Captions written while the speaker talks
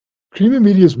Creamer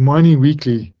Media's Mining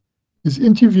Weekly is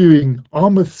interviewing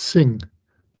Amit Singh,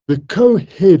 the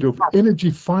co-head of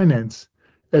energy finance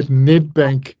at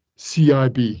Nedbank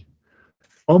CIB.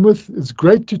 Amit, it's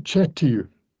great to chat to you.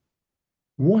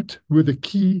 What were the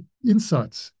key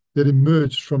insights that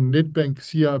emerged from Nedbank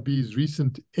CIB's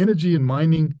recent energy and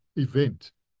mining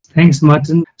event? Thanks,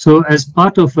 Martin. So as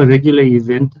part of a regular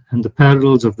event and the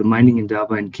parallels of the mining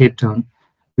indaba in Cape Town,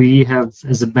 we have,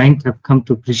 as a bank, have come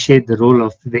to appreciate the role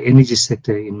of the energy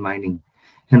sector in mining.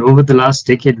 And over the last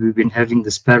decade, we've been having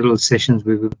these parallel sessions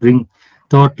where we bring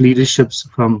thought leaderships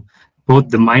from both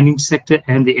the mining sector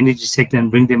and the energy sector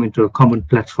and bring them into a common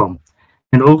platform.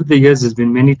 And over the years, there's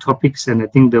been many topics, and I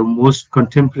think the most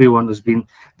contemporary one has been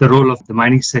the role of the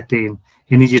mining sector in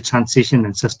energy transition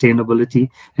and sustainability,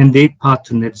 and their path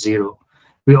to net zero.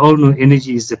 We all know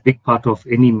energy is a big part of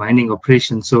any mining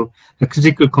operation, so a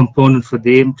critical component for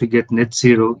them to get net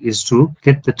zero is to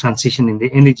get the transition in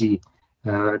the energy,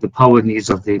 the power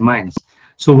needs of their mines.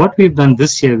 So what we've done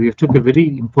this year, we've took a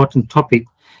very important topic.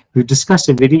 We've discussed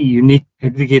a very unique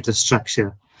aggregator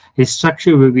structure, a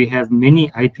structure where we have many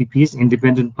IPPs,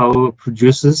 independent power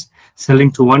producers,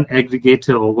 selling to one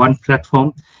aggregator or one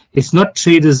platform. It's not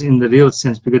traders in the real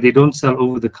sense because they don't sell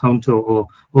over the counter or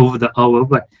over the hour,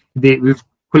 but we've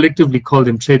collectively called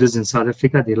them traders in South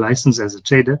Africa. They're licensed as a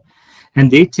trader, and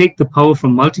they take the power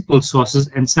from multiple sources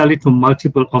and sell it to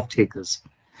multiple off-takers.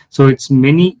 So it's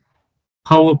many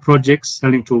power projects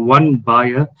selling to one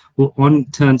buyer who on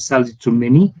turn sells it to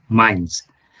many mines.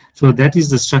 So that is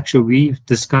the structure we've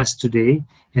discussed today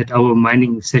at our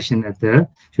mining session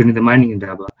during the mining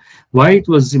indaba. Why it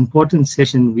was an important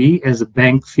session, we as a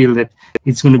bank feel that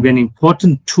it's going to be an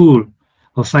important tool,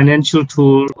 a financial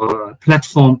tool or a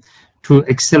platform to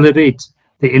accelerate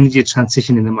the energy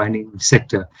transition in the mining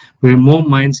sector, where more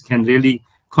mines can really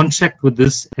contract with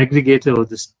this aggregator or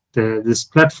this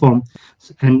platform,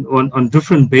 and on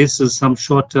different bases, some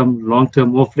short-term, long-term,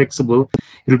 more flexible.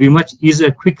 It'll be much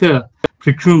easier, quicker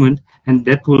procurement, and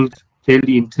that will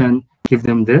really in turn give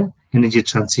them the energy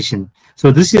transition.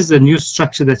 So this is a new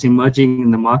structure that's emerging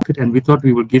in the market, and we thought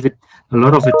we would give it a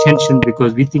lot of attention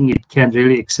because we think it can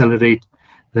really accelerate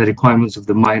the requirements of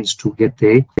the mines to get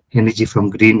their energy from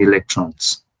green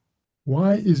electrons.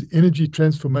 Why is energy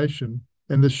transformation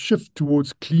and the shift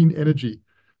towards clean energy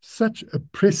such a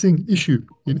pressing issue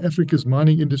in Africa's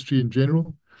mining industry in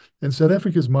general and South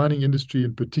Africa's mining industry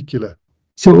in particular?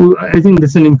 So I think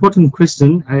that's an important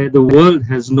question. The world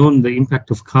has known the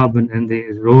impact of carbon and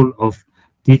the role of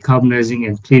decarbonizing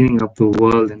and cleaning up the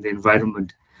world and the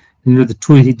environment. You know, the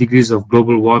 2 degrees of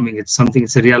global warming, it's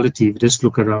a reality if you just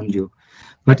look around you.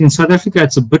 But in South Africa,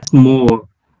 it's a bit more,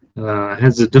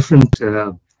 has a different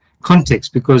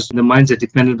context because the mines are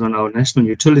dependent on our national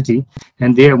utility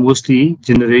and they are mostly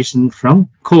generation from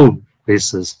coal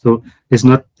bases. So it's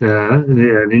not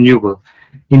renewable.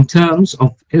 In terms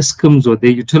of Eskom's or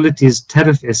their utilities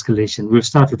tariff escalation, we'll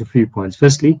start with a few points.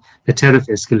 Firstly, the tariff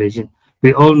escalation.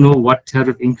 We all know what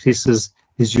tariff increases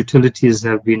these utilities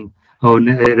have been, our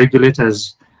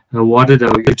regulators awarded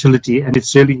our utility, and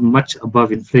it's really much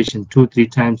above inflation,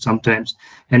 2-3 times sometimes,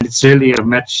 and it's really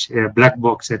a black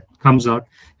box that comes out,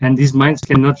 and these mines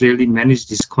cannot really manage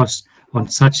these costs on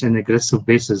such an aggressive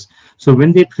basis. So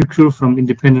when they procure from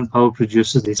independent power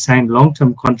producers, they sign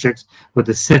long-term contracts with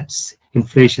the set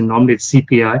inflation, normally it's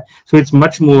CPI, so it's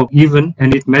much more even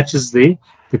and it matches the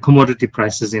commodity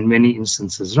prices in many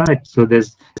instances, right? So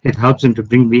it helps them to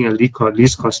being a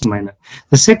least cost miner.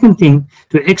 The second thing,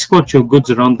 to export your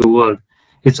goods around the world,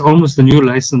 it's almost the new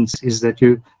license is that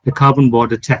the carbon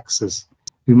border taxes.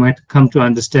 We might come to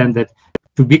understand that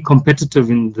to be competitive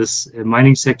in this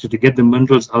mining sector, to get the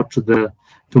minerals out to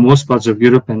most parts of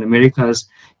Europe and Americas,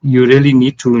 you really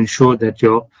need to ensure that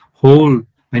your whole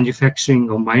manufacturing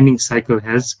or mining cycle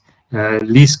has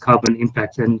least carbon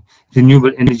impact, and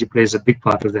renewable energy plays a big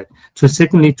part of that. So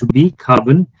secondly, to be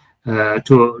carbon,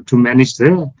 to manage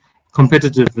the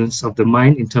competitiveness of the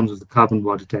mine in terms of the carbon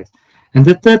border tax. And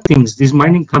the third thing is these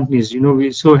mining companies, you know,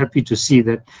 we're so happy to see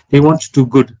that they want to do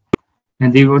good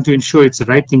and they want to ensure it's the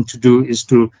right thing to do is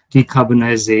to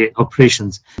decarbonize their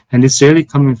operations. And it's really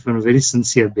coming from a very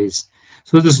sincere base.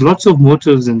 So there's lots of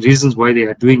motives and reasons why they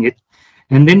are doing it.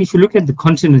 And then if you look at the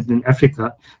continent in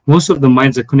Africa, most of the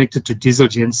mines are connected to diesel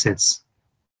gensets.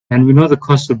 And we know the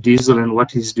cost of diesel and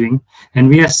what it's doing. And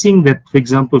we are seeing that, for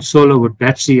example, solar with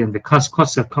battery and the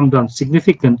costs have come down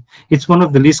significant. It's one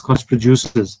of the least cost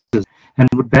producers. And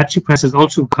with battery prices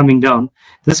also coming down,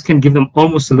 this can give them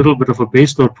almost a little bit of a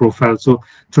base load profile. So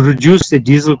to reduce the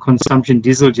diesel consumption,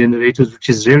 diesel generators, which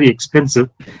is really expensive,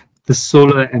 the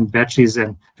solar and batteries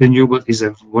and renewable is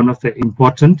one of the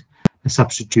important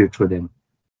substitute for them.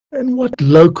 And what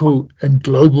local and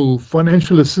global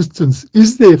financial assistance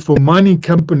is there for mining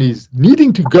companies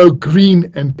needing to go green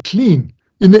and clean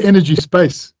in the energy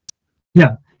space?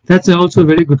 Yeah, that's also a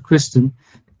very good question.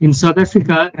 In South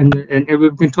Africa, and we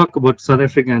can talk about South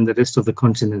Africa and the rest of the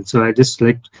continent. So I just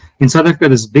like, in South Africa,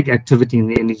 there's big activity in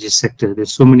the energy sector.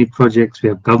 There's so many projects. We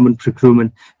have government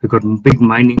procurement. We've got big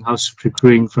mining house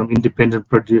procuring from independent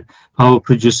power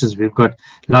producers. We've got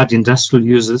large industrial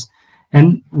users.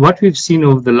 And what we've seen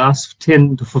over the last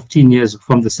 10 to 15 years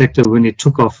from the sector when it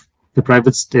took off, the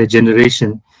private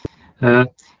generation, uh,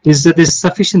 is that there's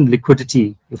sufficient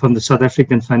liquidity from the South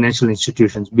African financial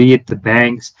institutions, be it the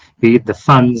banks, be it the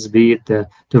funds, be it the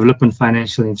development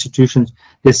financial institutions.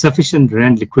 There's sufficient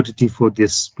rand liquidity for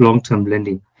this long-term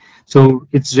lending. So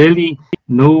it's really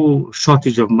no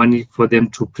shortage of money for them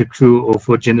to procure or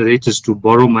for generators to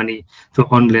borrow money to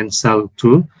on-lend sell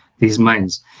to these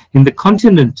mines. In the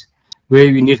continent where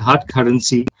we need hard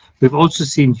currency, we've also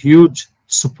seen huge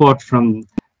support from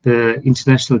the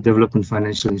international development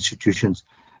financial institutions.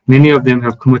 Many of them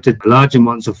have committed large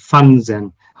amounts of funds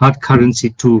and hard currency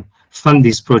to fund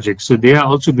these projects. So they are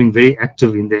also being very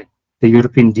active in the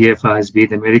European DFIs, be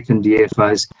it American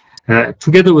DFIs,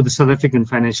 together with the South African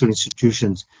financial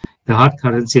institutions. The hard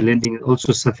currency lending is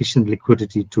also sufficient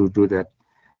liquidity to do that.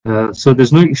 So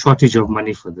there's no shortage of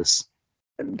money for this.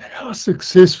 And how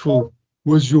successful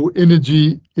was your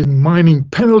energy in mining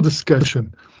panel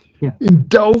discussion in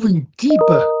delving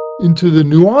deeper into the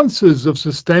nuances of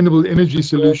sustainable energy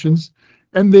solutions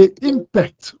and their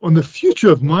impact on the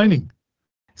future of mining?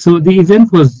 So the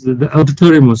event was, the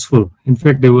auditorium was full. In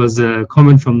fact, there was a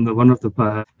comment from one of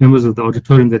the members of the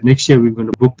auditorium that next year we're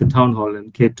going to book the town hall in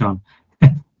Cape Town.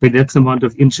 But that's the amount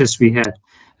of interest we had,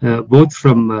 both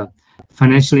from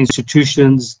financial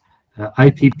institutions,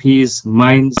 IPPs,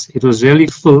 mines. It was really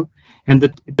full. And the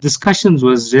discussions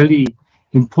was really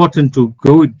important to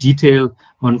go in detail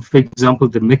on, for example,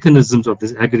 the mechanisms of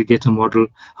this aggregator model.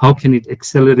 How can it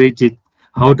accelerate it?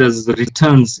 How does the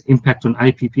returns impact on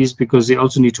IPPs? Because they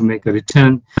also need to make a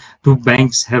return. Do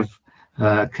banks have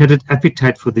credit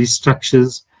appetite for these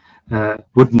structures?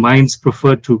 Would mines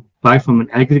prefer to buy from an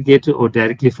aggregator or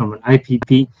directly from an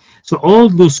IPP? So all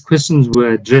those questions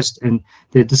were addressed, and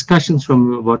the discussions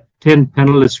from about 10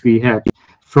 panelists we had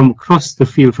from across the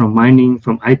field, from mining,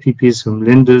 from IPPs, from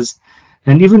lenders,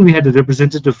 and even we had a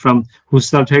representative from who's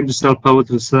trying to sell power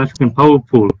to the South African Power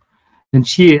Pool. And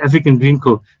she, African Green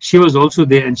Co., she was also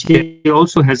there, and she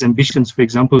also has ambitions, for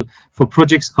example, for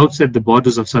projects outside the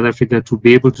borders of South Africa to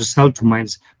be able to sell to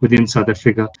mines within South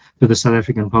Africa to the South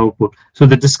African Power Pool. So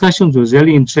the discussions was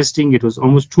really interesting. It was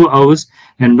almost 2 hours,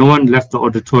 and no one left the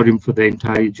auditorium for the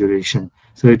entire duration.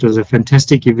 So it was a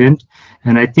fantastic event,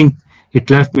 and I think it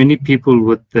left many people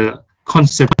with the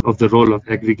concept of the role of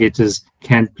aggregators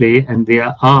can play, and they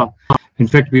are. In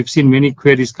fact, we've seen many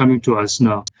queries coming to us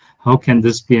now. How can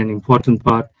this be an important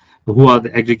part? Who are the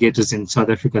aggregators in South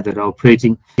Africa that are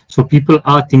operating? So people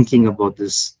are thinking about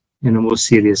this in a more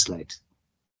serious light.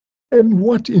 And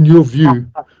what, in your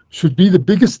view, should be the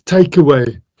biggest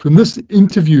takeaway from this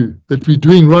interview that we're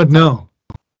doing right now?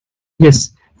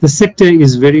 Yes, the sector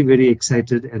is very, very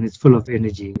excited, and it's full of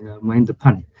energy. Mind the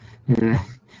pun.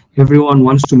 Everyone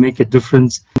wants to make a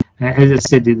difference. As I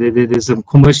said, there's a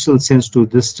commercial sense to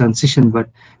this transition, but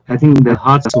I think in the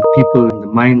hearts of people in the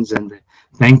mines and the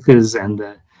bankers and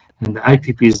the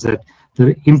IPPs, that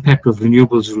the impact of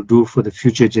renewables will do for the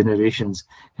future generations.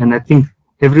 And I think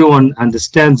everyone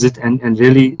understands it, and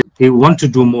really they want to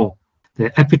do more.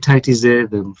 The appetite is there,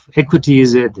 the equity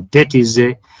is there, the debt is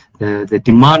there, the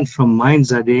demand from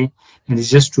mines are there, and it's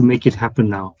just to make it happen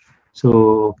now.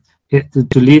 So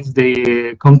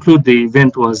to conclude the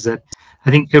event was that I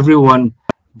think everyone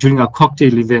during our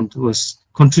cocktail event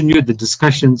continued the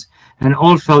discussions, and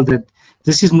all felt that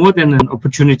this is more than an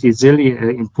opportunity. It's really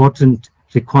an important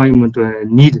requirement or a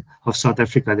need of South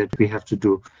Africa that we have to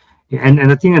do. And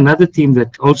I think another theme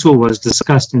that also was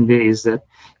discussed in there is that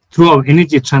through our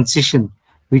energy transition,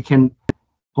 we can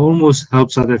almost help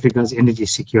South Africa's energy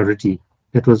security.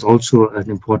 That was also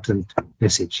an important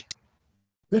message.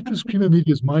 That was Creamer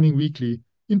Media's Mining Weekly,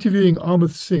 interviewing Amit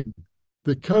Singh,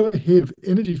 the co-head of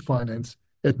energy finance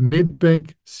at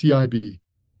Nedbank CIB.